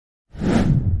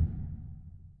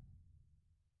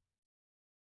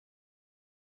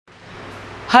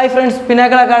Hi friends,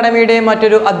 Pinnacle Academyയുടെ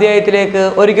മറ്റൊരു അധ്യായത്തിലേക്ക്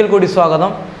ഒരിക്കൽ കൂടി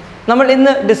സ്വാഗതം. നമ്മൾ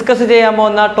ഇന്ന് ഡിസ്കസ് ചെയ്യാൻ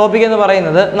പോകുന്ന ടോപ്പിക് എന്ന്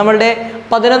പറയുന്നത് നമ്മളുടെ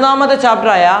 11ാമത്തെ ചാപ്റ്റർ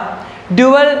ആയ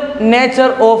dual nature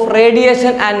of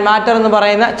radiation and matter എന്ന്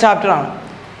പറയുന്ന ചാപ്റ്റർ ആണ്.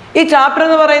 ഈ ചാപ്റ്റർ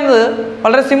എന്ന് പറയുന്നത്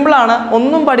വളരെ സിമ്പിൾ ആണ്,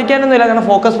 ഒന്നും പഠിക്കാനൊന്നുമില്ല. കാരണം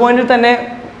ഫോക്കസ് പോയിന്റിൽ തന്നെ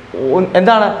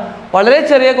എന്താണ് വളരെ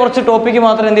ചെറിയ കുറച്ച് ടോപ്പിക്ക്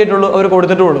മാത്രമേ എന്ത് ചെയ്തിട്ടുള്ളൂ അവർ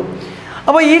കൊടുത്തിട്ടുള്ളൂ.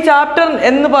 അപ്പോൾ ഈ ചാപ്റ്റർ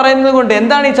എന്ന് പറയുന്നത് കൊണ്ട്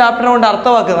എന്താണ് ഈ ചാപ്റ്റർ കൊണ്ട്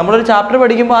അർത്ഥമാക്കുന്നത്? നമ്മളൊരു ചാപ്റ്റർ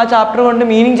പഠിക്കുമ്പോൾ ആ ചാപ്റ്റർ കൊണ്ട്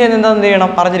മീനിങ് ചെയ്യുന്നത് എന്താണെന്ന്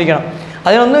ചെയ്യണം, അറിഞ്ഞിരിക്കണം.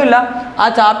 അതിനൊന്നുമില്ല, ആ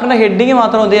ചാപ്റ്ററിൻ്റെ ഹെഡിങ്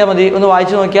മാത്രം എന്ത് ചെയ്യാൽ മതി, ഒന്ന്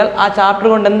വായിച്ചു നോക്കിയാൽ ആ ചാപ്റ്റർ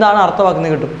കൊണ്ട് എന്താണ്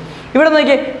അർത്ഥമാക്കുന്നത് കിട്ടും. ഇവിടെ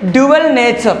നോക്കിയേ, ഡ്യുവൽ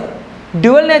നേച്ചർ.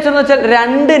 ഡ്യുവൽ നേച്ചർ എന്ന് വെച്ചാൽ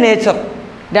രണ്ട് നേച്ചർ.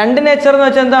 രണ്ട് നേച്ചർ എന്ന്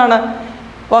വെച്ചാൽ എന്താണ്,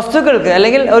 വസ്തുക്കൾക്ക്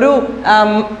അല്ലെങ്കിൽ ഒരു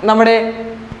നമ്മുടെ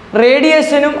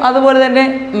റേഡിയേഷനും അതുപോലെ തന്നെ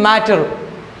മാറ്ററും.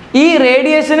 ഈ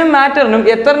റേഡിയേഷനും മാറ്ററിനും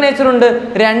എത്ര നേച്ചറുണ്ട്?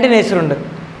 രണ്ട് നേച്ചറുണ്ട്.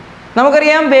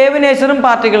 നമുക്കറിയാം വേവ് നേച്ചറും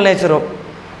പാർട്ടിക്കിൾ നേച്ചറും.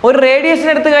 ഒരു റേഡിയേഷൻ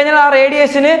എടുത്തു കഴിഞ്ഞാൽ ആ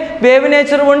റേഡിയേഷന് വേവ്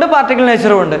നേച്ചറും ഉണ്ട്, പാർട്ടിക്കിൾ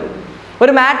നേച്ചറും ഉണ്ട്.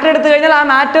 ഒരു മാറ്റർ എടുത്തു കഴിഞ്ഞാൽ ആ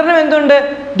മാറ്ററിനും എന്തുണ്ട്?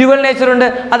 ഡ്യുവൽ നേച്ചറുണ്ട്.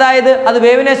 അതായത് അത്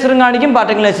വേവ് നേച്ചറും കാണിക്കും,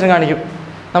 പാർട്ടിക്കിൾ നേച്ചറും കാണിക്കും.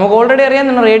 നമുക്ക് ഓൾറെഡി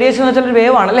അറിയാം റേഡിയേഷൻ എന്ന് വെച്ചാൽ ഒരു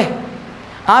വേവ് ആണല്ലേ.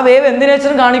 ആ വേവ് എന്ത്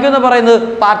നേച്ചറും കാണിക്കും എന്ന് പറയുന്നത്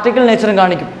പാർട്ടിക്കിൾ നേച്ചറും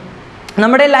കാണിക്കും.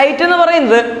 നമ്മുടെ ലൈറ്റ് എന്ന്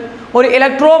പറയുന്നത് ഒരു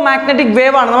ഇലക്ട്രോ മാഗ്നറ്റിക്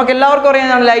വേവ് ആണ്. നമുക്ക് എല്ലാവർക്കും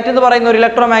അറിയാം ലൈറ്റ് എന്ന് പറയുന്ന ഒരു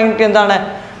ഇലക്ട്രോ മാഗ്നറ്റിക് എന്താണ്,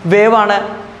 വേവ് ആണ്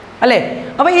അല്ലേ.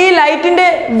 അപ്പോൾ ഈ ലൈറ്റിൻ്റെ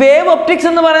വേവ് ഒപ്റ്റിക്സ്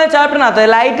എന്ന് പറയുന്ന ചാപ്റ്ററിനകത്ത്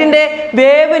ലൈറ്റിൻ്റെ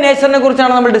വേവ് നേച്ചറിനെ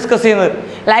കുറിച്ചാണ് നമ്മൾ ഡിസ്കസ് ചെയ്യുന്നത്.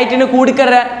 ലൈറ്റിന്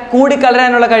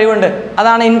കൂടിക്കലരാനുള്ള കഴിവുണ്ട്,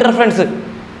 അതാണ് ഇൻ്റർഫറൻസ്.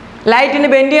 ലൈറ്റിന്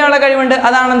ബെൻഡ് ചെയ്യാനുള്ള കഴിവുണ്ട്,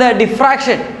 അതാണ് എന്ത്,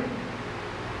 ഡിഫ്രാക്ഷൻ.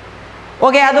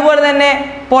 ഓക്കെ, അതുപോലെ തന്നെ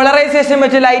പോളറൈസേഷൻ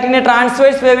വെച്ച് ലൈറ്റിൻ്റെ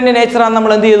ട്രാൻസ്വേഴ്സ് വേവിൻ്റെ നേച്ചറാണ്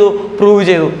നമ്മൾ എന്ത് ചെയ്തു, പ്രൂവ്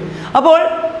ചെയ്തു. അപ്പോൾ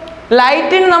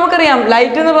ലൈറ്റിന് നമുക്കറിയാം,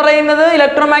 ലൈറ്റ് എന്ന് പറയുന്നത്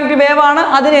ഇലക്ട്രോ മാഗ്നറ്റിക് വേവ് ആണ്.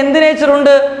 അതിന് എന്ത്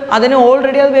നേച്ചറുണ്ട്? അതിന്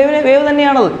ഓൾറെഡി അത് വേവ്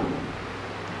തന്നെയാണത്.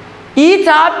 ഈ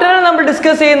ചാപ്റ്ററിൽ നമ്മൾ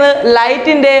ഡിസ്കസ് ചെയ്യുന്നത്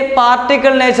ലൈറ്റിൻ്റെ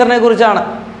പാർട്ടിക്കിൾ നേച്ചറിനെ കുറിച്ചാണ്.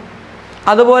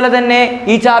 അതുപോലെ തന്നെ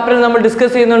ഈ ചാപ്റ്ററിൽ നമ്മൾ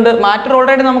ഡിസ്കസ് ചെയ്യുന്നുണ്ട് മാറ്റർ.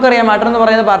 ഓൾറെഡി നമുക്കറിയാം മാറ്റർ എന്ന്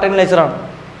പറയുന്നത് പാർട്ടിക്കിൾ നേച്ചറാണ്.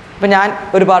 ഇപ്പം ഞാൻ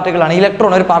ഒരു പാർട്ടിക്കിളാണ്,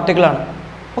 ഇലക്ട്രോൺ ഒരു പാർട്ടിക്കിളാണ്.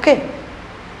 ഓക്കെ,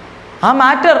 ആ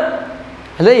മാറ്റർ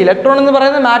അല്ലെ, ഇലക്ട്രോൺ എന്ന്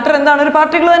പറയുന്നത് മാറ്റർ എന്താണ്, ഒരു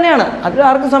പാർട്ടിക്കിൾ തന്നെയാണ്. അതിൽ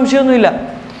ആർക്കും സംശയമൊന്നുമില്ല.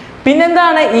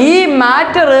 പിന്നെന്താണ്, ഈ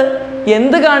മാറ്റർ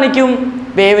എന്ത് കാണിക്കും?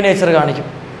 വേവ് നേച്ചർ കാണിക്കും.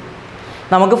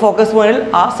 നമുക്ക് ഫോക്കസ് പോയിന്റിൽ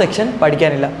ആ സെക്ഷൻ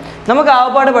പഠിക്കാനില്ല. നമുക്ക്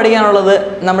ആവപ്പാട് പഠിക്കാനുള്ളത്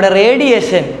നമ്മുടെ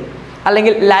റേഡിയേഷൻ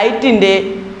അല്ലെങ്കിൽ ലൈറ്റിൻ്റെ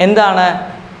എന്താണ്,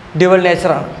 ഡ്യുവൽ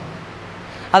നേച്ചറാണ്.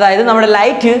 അതായത് നമ്മുടെ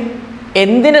ലൈറ്റ്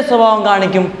എന്തിൻ്റെ സ്വഭാവം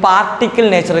കാണിക്കും? പാർട്ടിക്കിൾ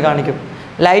നേച്ചർ കാണിക്കും.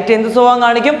 ലൈറ്റ് എന്ത് സ്വഭാവം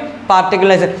കാണിക്കും? Particle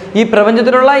nature. ഈ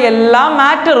പ്രപഞ്ചത്തിലുള്ള എല്ലാ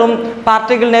മാറ്ററും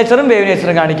പാർട്ടിക്കിൾ നേച്ചറും വേവ്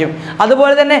നേച്ചറും കാണിക്കും.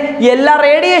 അതുപോലെ തന്നെ എല്ലാ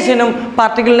റേഡിയേഷനും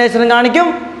പാർട്ടിക്കിൾ നേച്ചറും കാണിക്കും,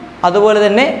 അതുപോലെ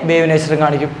തന്നെ വേവ് നേച്ചറും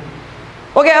കാണിക്കും.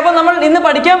 ഓക്കെ, അപ്പോൾ നമ്മൾ ഇന്ന്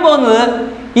പഠിക്കാൻ പോകുന്നത്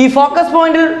ഈ ഫോക്കസ്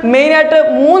പോയിന്റിൽ മെയിനായിട്ട്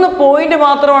 3 പോയിന്റ്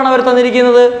മാത്രമാണ് അവർ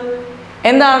തന്നിരിക്കുന്നത്.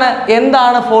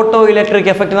 എന്താണ് ഫോട്ടോ ഇലക്ട്രിക്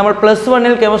എഫക്റ്റ്? നമ്മൾ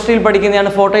 +1 കെമിസ്ട്രിയിൽ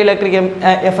പഠിക്കുന്നതാണ് ഫോട്ടോ ഇലക്ട്രിക്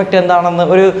എഫക്റ്റ് എന്താണെന്ന്.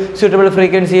 ഒരു സ്യൂട്ടബിൾ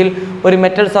ഫ്രീക്വൻസിയിൽ ഒരു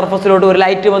മെറ്റൽ സർഫസിലോട്ട് ഒരു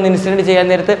ലൈറ്റ് വന്ന് ഇൻസിഡൻറ്റ് ചെയ്യാൻ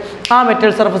നേരത്ത് ആ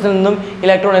മെറ്റൽ സർഫസിൽ നിന്നും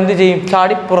ഇലക്ട്രോൺ എന്ത് ചെയ്യും?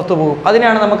 ചാടി പുറത്തു പോകും.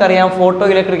 അതിനാണ് നമുക്കറിയാം ഫോട്ടോ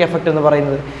ഇലക്ട്രിക് എഫക്റ്റ് എന്ന്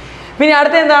പറയുന്നത്. പിന്നെ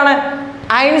അടുത്ത എന്താണ്?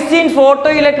 Einstein photo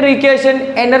electric equation,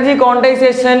 energy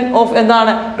quantisation of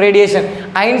എന്താണ്, radiation.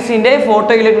 ഐൻസ്റ്റീൻ്റെ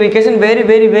photo electric equation very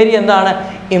very very എന്താണ്,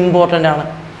 ഇമ്പോർട്ടൻ്റ് ആണ്.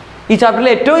 ഈ ചാപ്റ്ററിൽ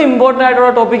ഏറ്റവും ഇമ്പോർട്ടൻ്റ്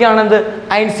ആയിട്ടുള്ള ടോപ്പിക്കാണ് എന്ത്,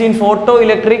 ഐൻസ്റ്റീൻ ഫോട്ടോ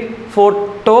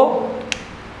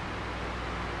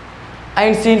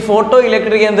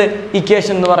ഇലക്ട്രിക് എന്ത്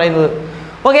ഇക്വേഷൻ എന്ന് പറയുന്നത്.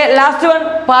 Okay, last one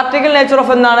particle nature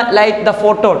of എന്താണ്, ലൈറ്റ് ദ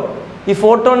ഫോട്ടോൺ. ഈ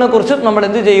ഫോട്ടോണിനെ കുറിച്ച് നമ്മൾ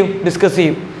എന്ത് ചെയ്യും, ഡിസ്കസ്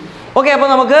ചെയ്യും. ഓക്കെ, അപ്പോൾ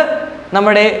നമുക്ക്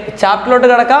നമ്മുടെ ചാപ്റ്ററിലോട്ട്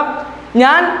കിടക്കാം.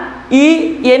 ഞാൻ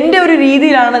എൻ്റെ ഒരു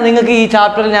രീതിയിലാണ് നിങ്ങൾക്ക് ഈ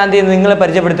ചാപ്റ്ററിൽ ഞാൻ എന്ത് ചെയ്യുന്നത്, നിങ്ങളെ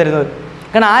പരിചയപ്പെടുത്തരുന്നത്.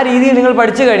 കാരണം ആ രീതിയിൽ നിങ്ങൾ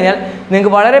പഠിച്ചു കഴിഞ്ഞാൽ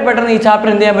നിങ്ങൾക്ക് വളരെ പെട്ടെന്ന് ഈ ചാപ്റ്റർ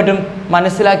എന്ത് ചെയ്യാൻ പറ്റും,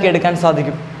 മനസ്സിലാക്കിയെടുക്കാൻ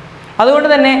സാധിക്കും. അതുകൊണ്ട്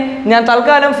തന്നെ ഞാൻ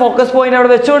തൽക്കാലം ഫോക്കസ് പോയിന്റ് അവിടെ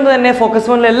വെച്ചുകൊണ്ട് തന്നെ ഫോക്കസ്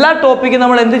പോയിന്റിൽ എല്ലാ ടോപ്പിക്കും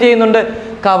നമ്മൾ എന്ത് ചെയ്യുന്നുണ്ട്,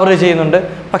 കവർ ചെയ്യുന്നുണ്ട്.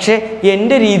 പക്ഷേ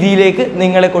എൻ്റെ രീതിയിലേക്ക്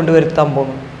നിങ്ങളെ കൊണ്ടുവരുത്താൻ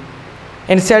പോകുന്നു.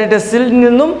 NCERT ടെസ്റ്റിൽ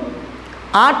നിന്നും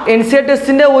ആ NCERT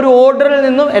ടെസ്റ്റിൻ്റെ ഒരു ഓർഡറിൽ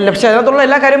നിന്നും പക്ഷേ അതിനകത്തുള്ള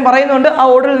എല്ലാ കാര്യം പറയുന്നുണ്ട്. ആ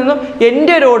ഓർഡറിൽ നിന്നും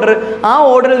എൻ്റെ ഒരു ഓർഡർ, ആ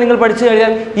ഓർഡറിൽ നിങ്ങൾ പഠിച്ചു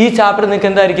കഴിഞ്ഞാൽ ഈ ചാപ്റ്റർ നിങ്ങൾക്ക്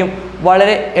എന്തായിരിക്കും,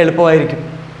 വളരെ എളുപ്പമായിരിക്കും.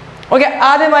 ഓക്കെ,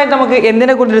 ആദ്യമായി നമുക്ക്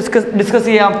എന്തിനെക്കുറിച്ച് ഡിസ്കസ്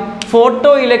ചെയ്യാം?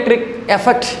 Photo electric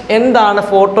effect. എന്താണ്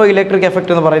ഫോട്ടോ ഇലക്ട്രിക്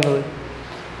എഫക്റ്റ് എന്ന് പറയുന്നത്?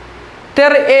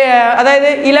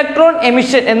 അതായത് ഇലക്ട്രോൺ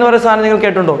എമിഷൻ എന്ന് പറയുന്ന സാധനം നിങ്ങൾ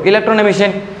കേട്ടുണ്ടോ? Electron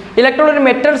emission. ഇലക്ട്രോൺ ഒരു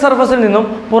മെറ്റൽ സർഫസിൽ നിന്നും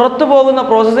പുറത്തു പോകുന്ന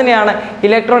പ്രോസസ്സിനെയാണ്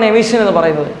ഇലക്ട്രോൺ എമിഷൻ എന്ന്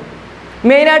പറയുന്നത്.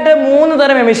 മെയിനായിട്ട് 3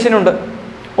 തരം എമിഷൻ ഉണ്ട്.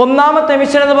 ഒന്നാമത്തെ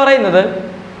എമിഷൻ എന്ന് പറയുന്നത്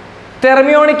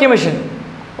തെർമിയോണിക് എമിഷൻ.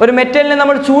 ഒരു മെറ്റലിന്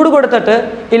നമ്മൾ ചൂട് കൊടുത്തിട്ട്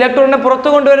ഇലക്ട്രോണിനെ പുറത്തു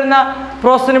കൊണ്ടുവരുന്ന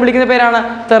പ്രോസസ്സിനെ വിളിക്കുന്ന പേരാണ്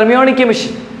തെർമിയോണിക്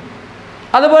എമിഷൻ.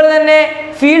 അതുപോലെ തന്നെ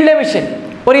ഫീൽഡ് എമിഷൻ.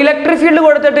 ഒരു ഇലക്ട്രിക് ഫീൽഡ്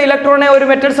കൊടുത്തിട്ട് ഇലക്ട്രോണിനെ ഒരു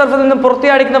മെറ്റൽ സർഫസിൽ നിന്നും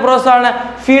പുറത്തേടിക്കുന്ന പ്രോസസ്സാണ്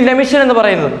ഫീൽഡ് എമിഷൻ എന്ന്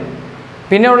പറയുന്നത്.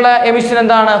 പിന്നെയുള്ള എമിഷൻ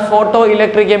എന്താണ്, photo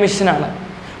electric എമിഷനാണ്.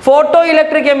 Photo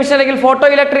electric emission അല്ലെങ്കിൽ ഫോട്ടോ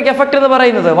ഇലക്ട്രിക് എഫക്റ്റ് എന്ന്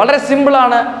പറയുന്നത് വളരെ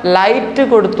സിമ്പിളാണ്. ലൈറ്റ്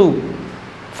കൊടുത്തു,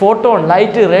 ഫോട്ടോൺ,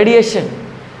 ലൈറ്റ്, റേഡിയേഷൻ.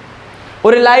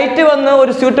 ഒരു ലൈറ്റ് വന്ന്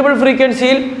ഒരു സ്യൂട്ടബിൾ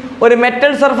ഫ്രീക്വൻസിയിൽ ഒരു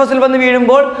മെറ്റൽ സർഫസിൽ വന്ന്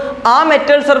വീഴുമ്പോൾ ആ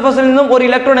മെറ്റൽ സർഫസിൽ നിന്നും ഒരു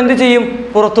ഇലക്ട്രോൺ എന്ത് ചെയ്യും?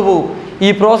 പുറത്തു പോകും. ഈ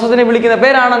പ്രോസസ്സിനെ വിളിക്കുന്ന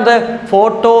പേരാണെന്ത്?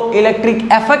 ഫോട്ടോ ഇലക്ട്രിക്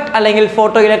എഫക്റ്റ് അല്ലെങ്കിൽ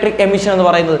ഫോട്ടോ ഇലക്ട്രിക് എമിഷൻ എന്ന്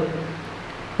പറയുന്നത്.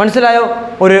 മനസ്സിലായോ?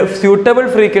 ഒരു സ്യൂട്ടബിൾ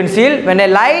ഫ്രീക്വൻസിയിൽ when a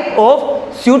light of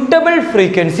suitable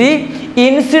frequency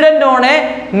incident on a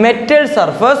metal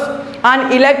surface an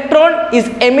electron is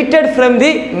emitted from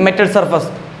the metal surface.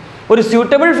 ഒരു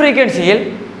സ്യൂട്ടബിൾ ഫ്രീക്വൻസിയിൽ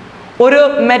ഒരു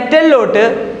മെറ്റലിലോട്ട്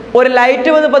ഒരു ലൈറ്റ്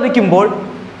വന്ന് പതിക്കുമ്പോൾ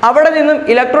അവിടെ നിന്നും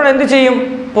ഇലക്ട്രോൺ എന്ത് ചെയ്യും?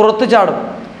 പുറത്തു ചാടും.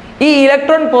 ഈ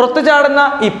ഇലക്ട്രോൺ പുറത്തു ചാടുന്ന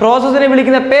ഈ പ്രോസസ്സിനെ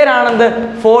വിളിക്കുന്ന പേരാണെന്ത്?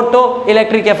 Photo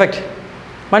electric effect.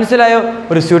 മനസ്സിലായോ?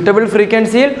 ഒരു സ്യൂട്ടബിൾ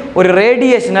ഫ്രീക്വൻസിയിൽ ഒരു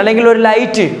റേഡിയേഷൻ അല്ലെങ്കിൽ ഒരു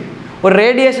ലൈറ്റ്, ഒരു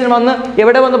റേഡിയേഷൻ വന്ന്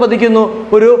എവിടെ വന്ന് പതിക്കുന്നു?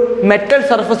 ഒരു മെറ്റൽ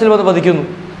സർഫസിൽ വന്ന് പതിക്കുന്നു.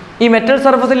 ഈ മെറ്റൽ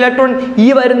സർഫസിൽ ഇലക്ട്രോൺ ഈ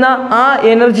വരുന്ന ആ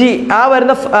എനർജി, ആ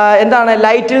വരുന്ന എന്താണ്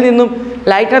ലൈറ്റിൽ നിന്നും,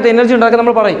 ലൈറ്റിനകത്ത് എനർജി ഉണ്ടാക്കാൻ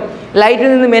നമ്മൾ പറയും, ലൈറ്റിൽ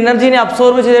നിന്നും എനർജീനെ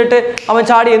അബ്സോർബ് ചെയ്തിട്ട് അവൻ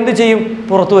ചാടി എന്ത് ചെയ്യും?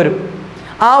 പുറത്തു വരും.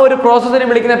 ആ ഒരു പ്രോസസ്സിനെ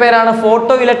വിളിക്കുന്ന പേരാണ്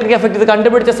ഫോട്ടോ ഇലക്ട്രിക് എഫക്റ്റ്. ഇത്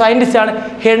കണ്ടുപിടിച്ച സയൻറ്റിസ്റ്റാണ്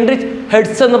ഹെൻറിച്ച്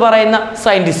ഹെഡ്സ് എന്ന് പറയുന്ന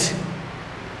സയൻറ്റിസ്റ്റ്.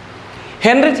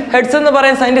 ഹെൻറിച്ച് ഹെഡ്സ് എന്ന്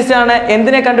പറയുന്ന സയൻറ്റിസ്റ്റാണ്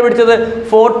എന്തിനെ കണ്ടുപിടിച്ചത്?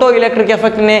 ഫോട്ടോ ഇലക്ട്രിക്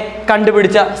എഫക്റ്റിനെ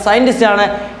കണ്ടുപിടിച്ച സയൻറ്റിസ്റ്റാണ്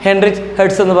ഹെൻറിച്ച്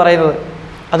ഹെഡ്സ് എന്ന് പറയുന്നത്.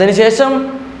 അതിനുശേഷം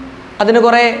അതിന്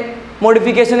കുറേ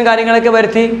മോഡിഫിക്കേഷനും കാര്യങ്ങളൊക്കെ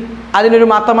വരുത്തി അതിനൊരു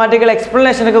മാത്തമാറ്റിക്കൽ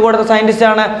എക്സ്പ്ലനേഷനൊക്കെ കൊടുത്ത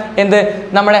സയൻറ്റിസ്റ്റാണ് എന്ത്?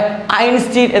 നമ്മുടെ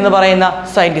ഐൻസ്റ്റീൻ എന്ന് പറയുന്ന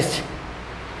സയൻറ്റിസ്റ്റ്.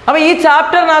 അപ്പോൾ ഈ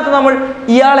ചാപ്റ്ററിനകത്ത് നമ്മൾ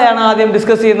ഇയാളെയാണ് ആദ്യം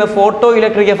ഡിസ്കസ് ചെയ്യുന്നത്. ഫോട്ടോ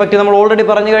ഇലക്ട്രിക് എഫക്റ്റ് നമ്മൾ ഓൾറെഡി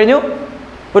പറഞ്ഞു കഴിഞ്ഞു.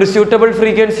 ഒരു സ്യൂട്ടബിൾ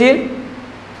ഫ്രീക്വൻസിയിൽ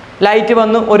ലൈറ്റ്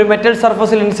വന്ന് ഒരു മെറ്റൽ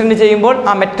സർഫസിൽ ഇൻസിഡൻറ്റ് ചെയ്യുമ്പോൾ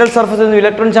ആ മെറ്റൽ സർഫസിൽ നിന്ന്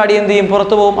ഇലക്ട്രോൺ ചാടി എന്ത് ചെയ്യും?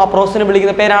 പുറത്തു പോകും. ആ പ്രോസസ്സിനെ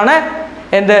വിളിക്കുന്ന പേരാണ്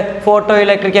എന്ത്? ഫോട്ടോ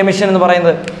ഇലക്ട്രിക് എമിഷൻ എന്ന്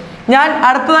പറയുന്നത്. ഞാൻ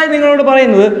അടുത്തതായി നിങ്ങളോട്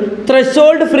പറയുന്നത്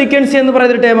ത്രെഷോൾഡ് ഫ്രീക്വൻസി എന്ന്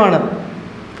പറയുന്നൊരു ടേമാണ്.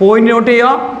 പോയിന്റ് നോട്ട്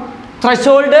ചെയ്യുക.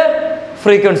 ത്രെഷോൾഡ്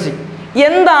ഫ്രീക്വൻസി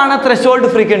എന്താണ്? ത്രെഷോൾഡ്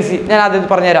ഫ്രീക്വൻസി ഞാൻ ആദ്യം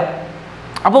പറഞ്ഞുതരാം.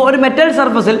 അപ്പോൾ ഒരു മെറ്റൽ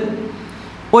സർഫസിൽ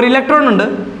ഒരു ഇലക്ട്രോൺ ഉണ്ട്.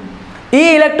 ഈ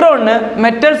ഇലക്ട്രോണിന്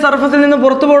മെറ്റൽ സർഫസിൽ നിന്ന്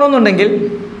പുറത്തു പോകണമെന്നുണ്ടെങ്കിൽ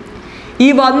ഈ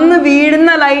വന്ന്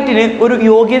വീഴുന്ന ലൈറ്റിന് ഒരു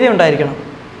യോഗ്യത ഉണ്ടായിരിക്കണം.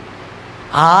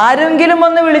 ആരെങ്കിലും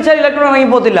വന്ന് വിളിച്ചാൽ ഇലക്ട്രോൺ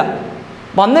ഇറങ്ങിപ്പോത്തില്ല.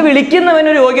 വന്ന്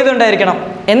വിളിക്കുന്നവനൊരു യോഗ്യത ഉണ്ടായിരിക്കണം.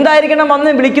 എന്തായിരിക്കണം വന്ന്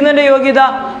വിളിക്കുന്നതിൻ്റെ യോഗ്യത?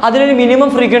 അതിനൊരു മിനിമം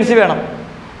ഫ്രീക്വൻസി വേണം.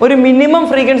 ഒരു മിനിമം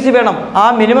ഫ്രീക്വൻസി വേണം. ആ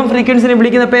മിനിമം ഫ്രീക്വൻസിനെ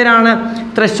വിളിക്കുന്ന പേരാണ്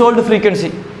ത്രെഷോൾഡ് ഫ്രീക്വൻസി.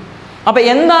 അപ്പോൾ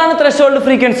എന്താണ് ത്രെഷോൾഡ്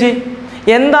ഫ്രീക്വൻസി?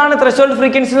 എന്താണ് ത്രെഷോൾഡ്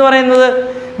ഫ്രീക്വൻസി എന്ന് പറയുന്നത്?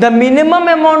 The minimum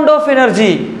amount of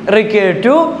energy required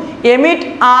to emit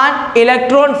an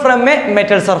electron from A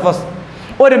metal surface.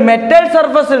 ഒരു മെറ്റൽ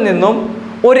സർഫസിൽ നിന്നും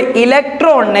ഒരു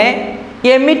ഇലക്ട്രോണിനെ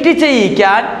എമിറ്റ്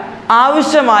ചെയ്യിക്കാൻ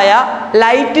ആവശ്യമായ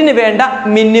ലൈറ്റിന് വേണ്ട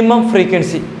മിനിമം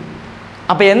ഫ്രീക്വൻസി.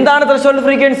 അപ്പോൾ എന്താണ് threshold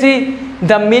frequency?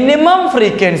 The minimum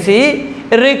frequency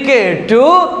required to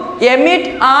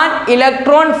emit an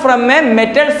electron from A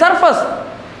metal surface.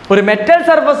 ഒരു മെറ്റൽ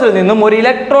സർഫസിൽ നിന്നും ഒരു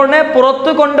ഇലക്ട്രോണിനെ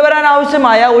പുറത്തു കൊണ്ടുവരാൻ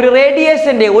ആവശ്യമായ ഒരു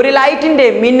റേഡിയേഷൻ്റെ, ഒരു ലൈറ്റിൻ്റെ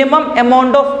minimum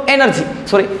amount of energy,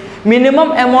 minimum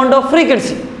amount of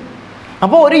frequency.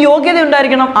 അപ്പോൾ ഒരു യോഗ്യത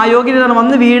ഉണ്ടായിരിക്കണം. ആ യോഗ്യത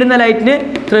വന്ന് വീഴുന്ന ലൈറ്റിന്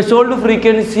ത്രെഷോൾഡ്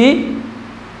ഫ്രീക്വൻസി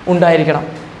ഉണ്ടായിരിക്കണം.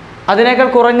 അതിനേക്കാൾ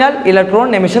കുറഞ്ഞാൽ ഇലക്ട്രോൺ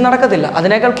എമിഷൻ നടക്കത്തില്ല.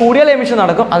 അതിനേക്കാൾ കൂടിയാൽ എമിഷൻ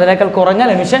നടക്കും. അതിനേക്കാൾ കുറഞ്ഞാൽ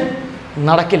എമിഷൻ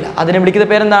നടക്കില്ല. അതിനെ വിളിക്കുന്ന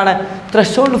പേരെന്താണ്?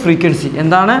 Threshold frequency.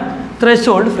 എന്താണ്?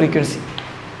 Threshold frequency.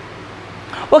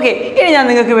 ഓക്കെ, ഇനി ഞാൻ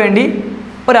നിങ്ങൾക്ക് വേണ്ടി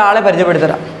ഒരാളെ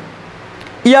പരിചയപ്പെടുത്തരാം.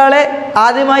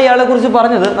 ആദ്യമായി ഇയാളെക്കുറിച്ച്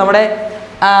പറഞ്ഞത് നമ്മുടെ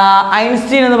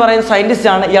ഐൻസ്റ്റീൻ എന്ന് പറയുന്ന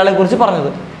സയൻറ്റിസ്റ്റാണ് ഇയാളെക്കുറിച്ച്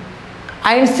പറഞ്ഞത്.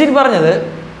 ഐൻസ്റ്റീൻ പറഞ്ഞത്,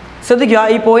 ശ്രദ്ധിക്കുക,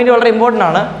 ഈ പോയിന്റ് വളരെ ഇമ്പോർട്ടൻ്റ്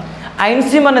ആണ്.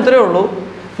 ഐൻസ്റ്റീൻ പറഞ്ഞ ഇത്രയേ ഉള്ളൂ,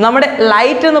 നമ്മുടെ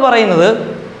ലൈറ്റ് എന്ന് പറയുന്നത്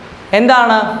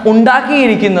എന്താണ്?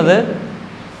 ഉണ്ടാക്കിയിരിക്കുന്നത്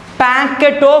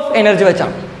പാക്കറ്റ് ഓഫ് എനർജി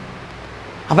വെച്ചാണ്.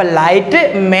 അപ്പം ലൈറ്റ്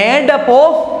മേഡ് അപ്പ്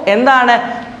ഓഫ് എന്താണ്?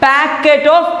 Packet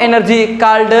of energy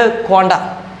called quanta.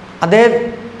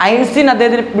 Einstein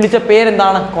അദ്ദേഹത്തിന് വിളിച്ച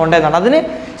പേരെന്താണ്? ക്വാണ്ട എന്നാണ്. അതിന്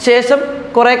ശേഷം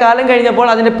കുറേ കാലം കഴിഞ്ഞപ്പോൾ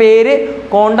അതിൻ്റെ പേര്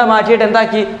ക്വാണ്ട മാറ്റിയിട്ട്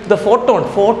എന്താക്കി? ദ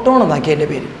ഫോട്ടോൺ എന്നാക്കി അതിൻ്റെ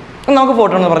പേര്. നമുക്ക്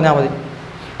ഫോട്ടോൺ എന്ന് പറഞ്ഞാൽ മതി.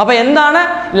 അപ്പോൾ എന്താണ്?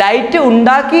 ലൈറ്റ്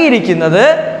ഉണ്ടാക്കിയിരിക്കുന്നത്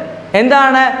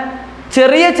എന്താണ്?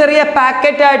 ചെറിയ ചെറിയ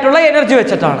പാക്കറ്റ് ആയിട്ടുള്ള എനർജി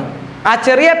വെച്ചിട്ടാണ്. ആ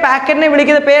ചെറിയ പാക്കറ്റിനെ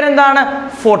വിളിക്കുന്ന പേരെന്താണ്?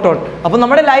 ഫോട്ടോൺ. അപ്പോൾ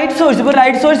നമ്മുടെ ലൈറ്റ് സോഴ്സ്, ഇപ്പോൾ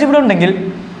ലൈറ്റ് സോഴ്സ് ഇവിടെ ഉണ്ടെങ്കിൽ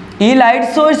ഈ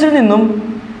ലൈറ്റ് സോഴ്സിൽ നിന്നും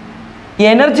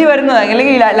എനർജി വരുന്നത്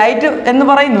അല്ലെങ്കിൽ ലൈറ്റ് എന്ന്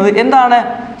പറയുന്നത് എന്താണ്?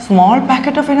 സ്മോൾ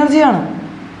പാക്കറ്റ് ഓഫ് എനർജിയാണ്.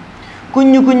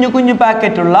 കുഞ്ഞു കുഞ്ഞു കുഞ്ഞു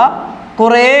പാക്കറ്റുള്ള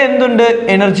കുറേ എന്തുണ്ട്?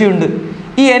 എനർജി ഉണ്ട്.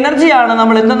 ഈ എനർജിയാണ്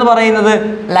നമ്മൾ എന്തെന്ന് പറയുന്നത്?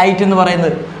 ലൈറ്റ് എന്ന്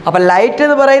പറയുന്നത്. അപ്പോൾ ലൈറ്റ്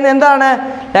എന്ന് പറയുന്നത് എന്താണ്?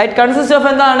 ലൈറ്റ് കൺസിസ്റ്റ് ഓഫ്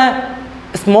എന്താണ്?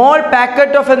 സ്മോൾ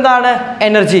പാക്കറ്റ് ഓഫ് എന്താണ്?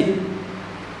 എനർജി.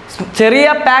 ചെറിയ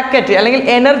പാക്കറ്റ് അല്ലെങ്കിൽ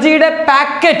എനർജിയുടെ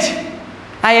പാക്കറ്റ്.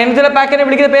 ആ എനർജിയുടെ പാക്കറ്റിനെ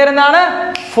വിളിക്കുന്ന പേരെന്താണ്?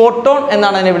 ഫോട്ടോൺ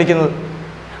എന്നാണ് അതിനെ വിളിക്കുന്നത്.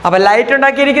 അപ്പോൾ ലൈറ്റ്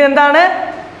ഉണ്ടാക്കിയിരിക്കുന്നത് എന്താണ്?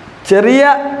 ചെറിയ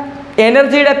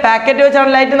എനർജിയുടെ പാക്കറ്റ് വെച്ചാണ്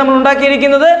ലൈറ്റ് നമ്മൾ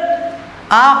ഉണ്ടാക്കിയിരിക്കുന്നത്.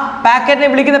 ആ പാക്കറ്റിനെ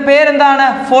വിളിക്കുന്ന പേരെന്താണ്?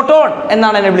 ഫോട്ടോൺ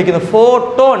എന്നാണ് എന്നെ വിളിക്കുന്നത്.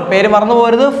 ഫോട്ടോൺ, പേര് മറന്നു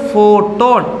പോകരുത്,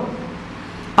 ഫോട്ടോൺ.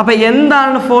 അപ്പോൾ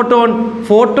എന്താണ് ഫോട്ടോൺ?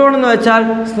 ഫോട്ടോൺ എന്ന് വെച്ചാൽ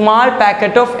സ്മാൾ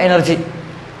പാക്കറ്റ് ഓഫ് എനർജി.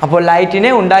 അപ്പോൾ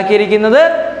ലൈറ്റിനെ ഉണ്ടാക്കിയിരിക്കുന്നത്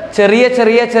ചെറിയ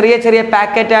ചെറിയ ചെറിയ ചെറിയ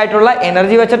പാക്കറ്റ് ആയിട്ടുള്ള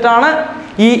എനർജി വെച്ചിട്ടാണ്.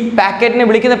 ഈ പാക്കറ്റിനെ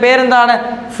വിളിക്കുന്ന പേരെന്താണ്?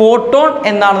 ഫോട്ടോൺ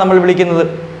എന്നാണ് നമ്മൾ വിളിക്കുന്നത്.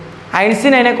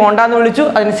 ഐൻസ്റ്റീൻ അതിനെ കോണ്ടാന്ന് വിളിച്ചു.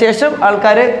 അതിനുശേഷം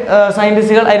ആൾക്കാർ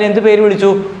സയൻറ്റിസ്റ്റുകൾ അതിനെ എന്ത് പേര് വിളിച്ചു?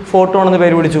 ഫോട്ടോൺ എന്ന്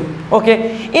പേര് വിളിച്ചു. ഓക്കെ,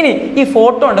 ഇനി ഈ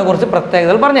ഫോട്ടോണിൻ്റെ കുറച്ച്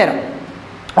പ്രത്യേകതകൾ പറഞ്ഞുതരാം.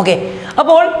 ഓക്കെ,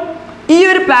 അപ്പോൾ ഈ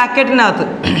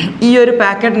ഒരു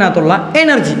പാക്കറ്റിനകത്തുള്ള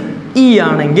എനർജി E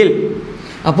ആണെങ്കിൽ,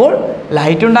 അപ്പോൾ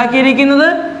ലൈറ്റ് ഉണ്ടാക്കിയിരിക്കുന്നത്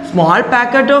സ്മാൾ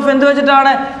പാക്കറ്റ് ഓഫ് എന്ത്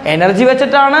വെച്ചിട്ടാണ്? എനർജി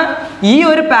വെച്ചിട്ടാണ്. ഈ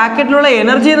ഒരു പാക്കറ്റിലുള്ള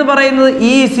എനർജി എന്ന് പറയുന്നത്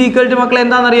E = മക്കളെ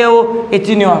എന്താണെന്നറിയാവോ?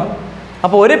 hν ആണ്.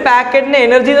 അപ്പോൾ ഒരു പാക്കറ്റിൻ്റെ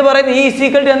എനർജി എന്ന് പറയുന്നത് E =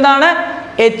 എന്താണ്?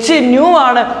 hν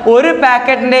ആണ്. ഒരു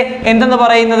പാക്കറ്റിൻ്റെ എന്തെന്ന്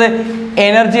പറയുന്നത്?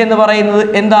 എനർജി എന്ന് പറയുന്നത്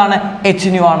എന്താണ്?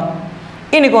 hν ആണ്.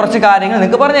 ഇനി കുറച്ച് കാര്യങ്ങൾ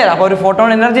നിങ്ങൾക്ക് പറഞ്ഞുതരാം. അപ്പോൾ ഒരു ഫോട്ടോൺ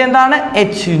എനർജി എന്താണ്?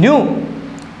 hν.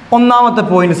 ഒന്നാമത്തെ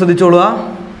പോയിന്റ് ശ്രദ്ധിച്ചോളുക.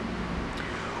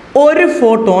 ഒരു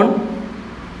ഫോട്ടോൺ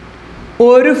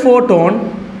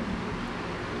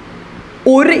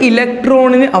ഒരു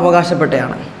ഇലക്ട്രോണിന്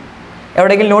അവകാശപ്പെട്ടയാണ്.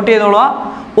 എവിടെയെങ്കിലും നോട്ട് ചെയ്തോളുക.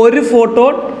 ഒരു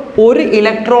ഫോട്ടോൺ ഒരു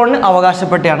ഇലക്ട്രോണിന്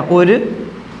അവകാശപ്പെട്ടയാണ്. ഒരു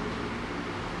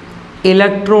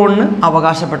ഇലക്ട്രോണിന്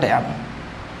അവകാശപ്പെട്ടയാണ്.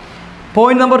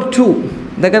 Point number 2.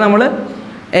 ഇതൊക്കെ നമ്മൾ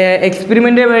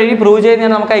എക്സ്പെരിമെൻ്റ് വഴി പ്രൂവ്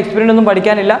ചെയ്യുന്ന, നമുക്ക് എക്സ്പെരിമെൻ്റ് ഒന്നും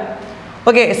പഠിക്കാനില്ല.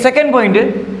 ഓക്കെ, സെക്കൻഡ്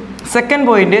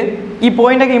പോയിന്റ്, ഈ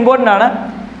പോയിൻ്റൊക്കെ ഇമ്പോർട്ടൻ്റ് ആണ്.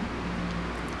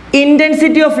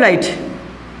 Intensity of light,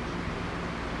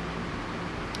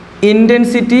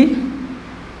 intensity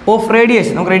of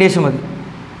radiation, നമുക്ക് റേഡിയേഷൻ മതി,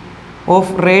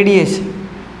 of radiation,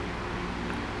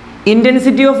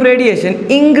 intensity of radiation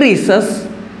increases,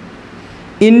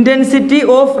 intensity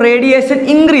of radiation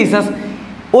increases.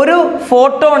 ഒരു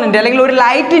ഫോട്ടോണിൻ്റെ അല്ലെങ്കിൽ ഒരു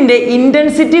ലൈറ്റിൻ്റെ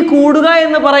ഇൻറ്റൻസിറ്റി കൂടുക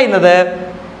എന്ന് പറയുന്നത്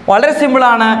വളരെ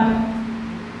സിമ്പിളാണ്.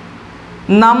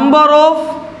 Number of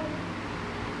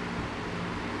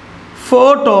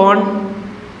photon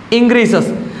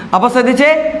increases. അപ്പോൾ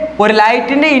ശ്രദ്ധിച്ചേ, ഒരു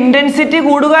ലൈറ്റിൻ്റെ ഇൻറ്റൻസിറ്റി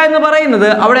കൂടുക എന്ന് പറയുന്നത്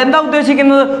അവിടെ എന്താ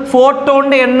ഉദ്ദേശിക്കുന്നത്?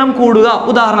 ഫോട്ടോണിൻ്റെ എണ്ണം കൂടുക.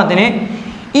 ഉദാഹരണത്തിന്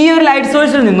ഈ ഒരു ലൈറ്റ്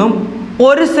സോഴ്സിൽ നിന്നും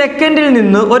ഒരു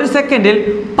സെക്കൻഡിൽ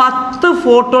 10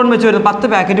 ഫോട്ടോൺ വെച്ച് വരുന്നു, 10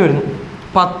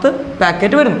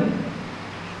 പാക്കറ്റ് വരുന്നു.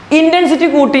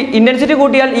 ഇൻറ്റൻസിറ്റി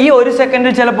കൂട്ടിയാൽ ഈ ഒരു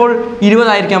സെക്കൻഡിൽ ചിലപ്പോൾ 20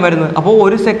 ആയിരിക്കാം വരുന്നത്. അപ്പോൾ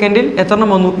ഒരു സെക്കൻഡിൽ എത്ര എണ്ണം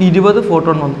വന്നു? 20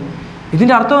 ഫോട്ടോൺ വന്നു.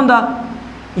 ഇതിൻ്റെ അർത്ഥം എന്താ?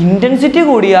 ഇൻറ്റൻസിറ്റി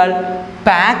കൂടിയാൽ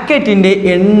പാക്കറ്റിൻ്റെ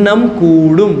എണ്ണം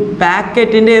കൂടും.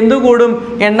 പാക്കറ്റിൻ്റെ എന്ത് കൂടും?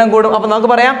 എണ്ണം കൂടും. അപ്പോൾ നമുക്ക്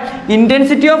പറയാം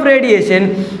intensity of radiation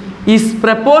is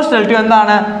proportional to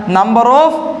എന്താണ്? Number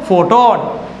of photon.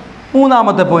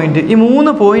 മൂന്നാമത്തെ പോയിന്റ്, ഈ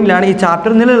 3 പോയിന്റിലാണ് ഈ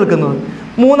ചാപ്റ്റർ നിലനിൽക്കുന്നത്.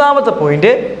 മൂന്നാമത്തെ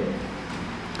പോയിന്റ്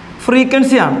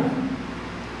ഫ്രീക്വൻസി ആണ്.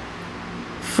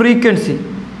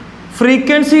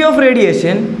 ഫ്രീക്വൻസി ഓഫ്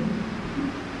റേഡിയേഷൻ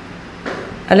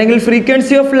അല്ലെങ്കിൽ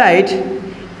ഫ്രീക്വൻസി ഓഫ് ലൈറ്റ്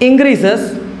ഇൻക്രീസസ്.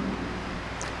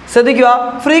 ശ്രദ്ധിക്കുക,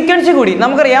 ഫ്രീക്വൻസി കൂടി.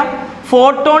 നമുക്കറിയാം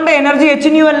ഫോട്ടോണിൻ്റെ എനർജി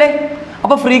hν അല്ലേ?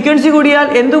 അപ്പോൾ ഫ്രീക്വൻസി കൂടിയാൽ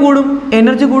എന്ത് കൂടും?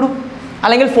 എനർജി കൂടും,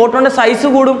 അല്ലെങ്കിൽ ഫോട്ടോണിൻ്റെ സൈസ്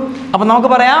കൂടും. അപ്പോൾ നമുക്ക്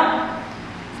പറയാം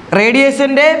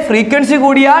റേഡിയേഷൻ്റെ ഫ്രീക്വൻസി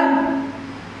കൂടിയാൽ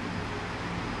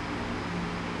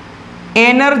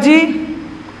energy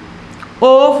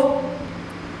of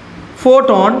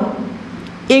photon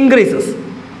increases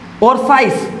or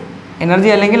size. Energy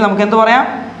അല്ലെങ്കിൽ നമുക്ക് എന്ത് പറയാം?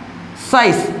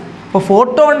 സൈസ്. അപ്പോൾ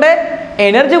ഫോട്ടോണിൻ്റെ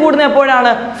എനർജി കൂടുന്നത്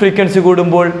എപ്പോഴാണ്? ഫ്രീക്വൻസി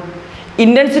കൂടുമ്പോൾ.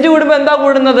 ഇൻറ്റൻസിറ്റി കൂടുമ്പോൾ എന്താ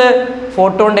കൂടുന്നത്?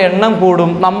 ഫോട്ടോണിൻ്റെ എണ്ണം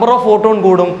കൂടും, നമ്പർ ഓഫ് ഫോട്ടോൺ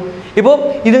കൂടും. ഇപ്പോൾ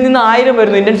ഇതിൽ നിന്ന് 1000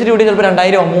 വരുന്നു, ഇൻറ്റൻസിറ്റി കൂടി ചിലപ്പോൾ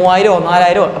 2000, 3000,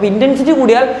 4000. അപ്പോൾ ഇൻറ്റൻസിറ്റി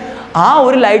കൂടിയാൽ ആ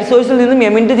ഒരു ലൈറ്റ് സോഴ്സിൽ നിന്നും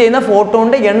എമിറ്റ് ചെയ്യുന്ന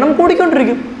ഫോട്ടോണിൻ്റെ എണ്ണം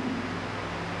കൂടിക്കൊണ്ടിരിക്കും.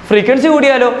 ഫ്രീക്വൻസി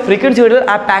കൂടിയാലോ? ഫ്രീക്വൻസി കൂടിയാൽ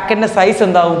ആ പാക്കറ്റിൻ്റെ സൈസ്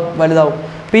എന്താവും? വലുതാവും.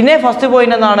 പിന്നെ ഫസ്റ്റ്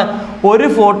പോയിന്റ് എന്താണ്? ഒരു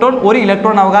ഫോട്ടോൺ ഒരു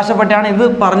ഇലക്ട്രോൺ അവകാശപ്പെട്ടാണ്. ഇത്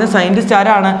പറഞ്ഞ സയൻറ്റിസ്റ്റ്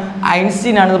ആരാണ്?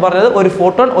 ഐൻസ്റ്റീൻ ആണ് ഇത് പറഞ്ഞത്. ഒരു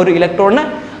ഫോട്ടോൺ ഒരു ഇലക്ട്രോണിന്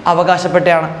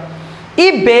അവകാശപ്പെട്ടാണ്. ഈ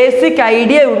ബേസിക്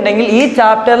ഐഡിയ ഉണ്ടെങ്കിൽ ഈ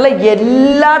ചാപ്റ്ററിലെ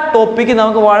എല്ലാ ടോപ്പിക്കും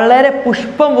നമുക്ക് വളരെ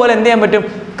പുഷ്പം പോലെ എന്ത് ചെയ്യാൻ പറ്റും?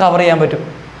 കവർ ചെയ്യാൻ പറ്റും.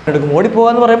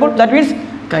 ഓടിപ്പോകാന്ന് പറയുമ്പോൾ ദാറ്റ് മീൻസ്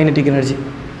കൈനറ്റിക് എനർജി.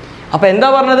 അപ്പോൾ എന്താ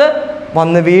പറഞ്ഞത്?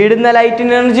 വന്ന് വീടുന്ന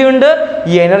ലൈറ്റിന് എനർജി ഉണ്ട്.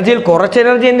 ഈ എനർജിയിൽ കുറച്ച്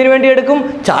എനർജി എന്തിനു വേണ്ടി എടുക്കും?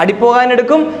 ചാടിപ്പോകാൻ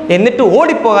എടുക്കും, എന്നിട്ട്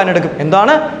ഓടിപ്പോകാൻ എടുക്കും.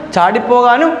 എന്താണ്?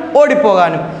 ചാടിപ്പോകാനും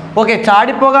ഓടിപ്പോകാനും. ഓക്കെ,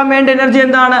 ചാടിപ്പോകാൻ വേണ്ട എനർജി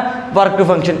എന്താണ്? Work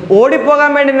function.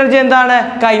 ഓടിപ്പോകാൻ വേണ്ട എനർജി എന്താണ്?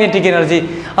 Kinetic energy.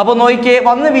 അപ്പോൾ നോക്കിയേ,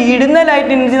 വന്ന് വീടുന്ന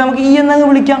ലൈറ്റ് എനർജി നമുക്ക് ഈ എന്നങ്ങ്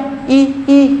വിളിക്കാം.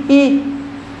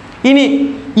 ഇനി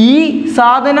ഈ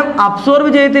സാധനം അബ്സോർബ്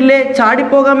ചെയ്യത്തില്ലേ?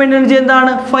 ചാടിപ്പോകാൻ വേണ്ട എനർജി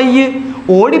എന്താണ്? ഫൈ.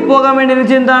 ഓടിപ്പോകാൻ വേണ്ട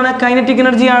എനർജി എന്താണ്? കൈനറ്റിക്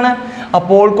എനർജിയാണ്.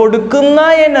 അപ്പോൾ കൊടുക്കുന്ന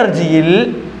എനർജിയിൽ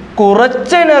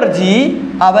കുറച്ച് എനർജി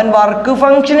അവൻ വർക്ക്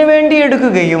ഫംഗ്ഷന് വേണ്ടി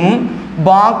എടുക്കുകയും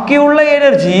ബാക്കിയുള്ള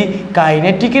എനർജി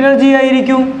കൈനറ്റിക് എനർജി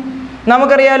ആയിരിക്കും.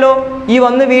 നമുക്കറിയാലോ ഈ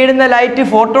വന്ന് വീഴുന്ന ലൈറ്റ്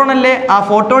ഫോട്ടോൺ അല്ലേ, ആ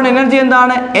ഫോട്ടോൺ എനർജി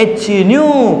എന്താണ്? H new.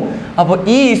 അപ്പോൾ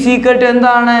E =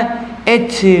 എന്താണ്?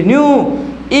 H new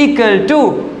equal to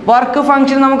work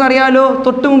function നമുക്കറിയാലോ,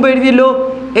 തൊട്ട് മുമ്പ് എഴുതിയല്ലോ,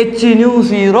 H new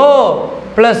 0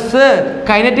 plus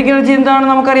kinetic energy എന്താണ്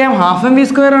നമുക്കറിയാം,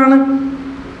 ½ ആണ്,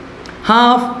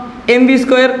 ½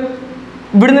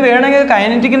 ഇവിടുന്ന് വേണമെങ്കിൽ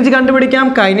കൈനറ്റിക് എനർജി കണ്ടുപിടിക്കാം.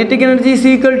 കൈനറ്റിക് എനർജി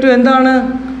 = എന്താണ്?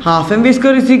 ½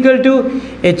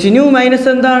 എച്ച് ന്യൂ മൈനസ്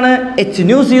എന്താണ്? എച്ച്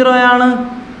ന്യൂ 0 ആണ്,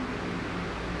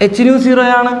 എച്ച് ന്യൂ 0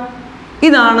 ആണ്.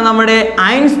 ഇതാണ് നമ്മുടെ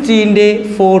ഐൻസ്റ്റീൻ്റെ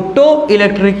ഫോട്ടോ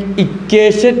ഇലക്ട്രിക്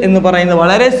ഇക്വേഷൻ എന്ന് പറയുന്നത്.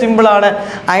 വളരെ സിമ്പിളാണ്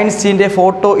ഐൻസ്റ്റീൻ്റെ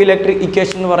ഫോട്ടോ ഇലക്ട്രിക്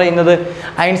ഇക്വേഷൻ എന്ന് പറയുന്നത്.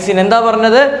 ഐൻസ്റ്റീൻ എന്താ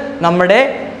പറഞ്ഞത്? നമ്മുടെ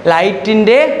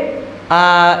ലൈറ്റിൻ്റെ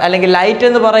അല്ലെങ്കിൽ ലൈറ്റ്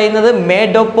എന്ന് പറയുന്നത്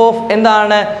മേഡ് അപ്പ് ഓഫ്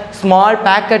എന്താണ്? Small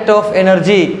packet of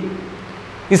energy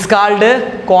is called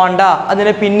quanta.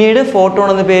 അതിനെ പിന്നീട് ഫോട്ടോൺ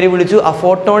എന്ന് പേര് വിളിച്ചു. ആ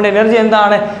ഫോട്ടോണിൻ്റെ എനർജി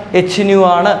എന്താണ്? എച്ച് ന്യൂ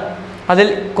ആണ്. അതിൽ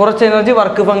കുറച്ച് എനർജി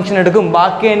വർക്ക് ഫംഗ്ഷൻ എടുക്കും,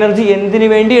 ബാക്കി എനർജി എന്തിനു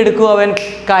വേണ്ടി എടുക്കും? അവൻ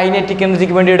കൈനറ്റിക്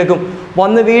എനർജിക്ക് വേണ്ടി എടുക്കും.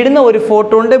 വന്ന് വീഴുന്ന ഒരു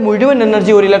ഫോട്ടോണിൻ്റെ മുഴുവൻ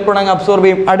എനർജി ഒരു ഇലക്ട്രോൺ അങ്ങ് അബ്സോർബ്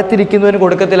ചെയ്യും, അടുത്തിരിക്കുന്നതിന്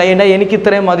കൊടുക്കത്തില്ല. എനിക്ക്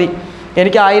ഇത്രയും മതി,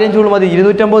 എനിക്ക് 1000 ജൂൾ മതി,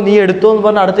 250 നീ എടുത്തോ എന്ന്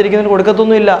പറഞ്ഞാൽ അടുത്തിരിക്കുന്നതിന്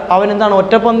കൊടുക്കത്തൊന്നുമില്ല. അവൻ എന്താണ്?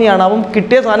 ഒറ്റപ്പന്നിയാണ്. അവൻ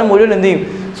കിട്ടിയ സാധനം മുഴുവൻ എന്ത് ചെയ്യും?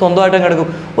 സ്വന്തമായിട്ട് അങ്ങ് എടുക്കും.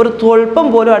 ഒരു സ്വല്പം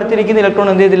പോലും അടുത്തിരിക്കുന്ന ഇലക്ട്രോൺ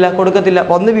എന്ത് ചെയ്തില്ല? കൊടുക്കത്തില്ല.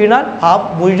 വന്ന് വീണാൽ ആ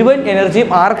മുഴുവൻ എനർജിയും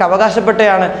ആർക്ക്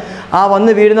അവകാശപ്പെട്ടയാണ്? ആ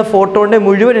വന്ന് വീഴുന്ന ഫോട്ടോണിൻ്റെ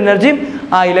മുഴുവൻ എനർജിയും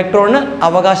ആ ഇലക്ട്രോണിന്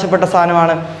അവകാശപ്പെട്ട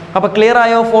സാധനമാണ്. അപ്പോൾ ക്ലിയർ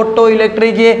ആയോ? Photo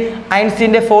electric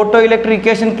ഐൻസ്റ്റീൻ്റെ photo electric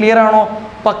equation clear ആണോ?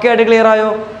 പക്കയായിട്ട് ക്ലിയർ ആയോ?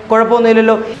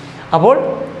 കുഴപ്പമൊന്നുമില്ലല്ലോ. അപ്പോൾ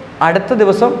അടുത്ത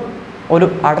ദിവസം ഒരു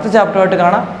അടുത്ത ചാപ്റ്ററുമായിട്ട്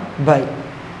കാണാം. ബൈ.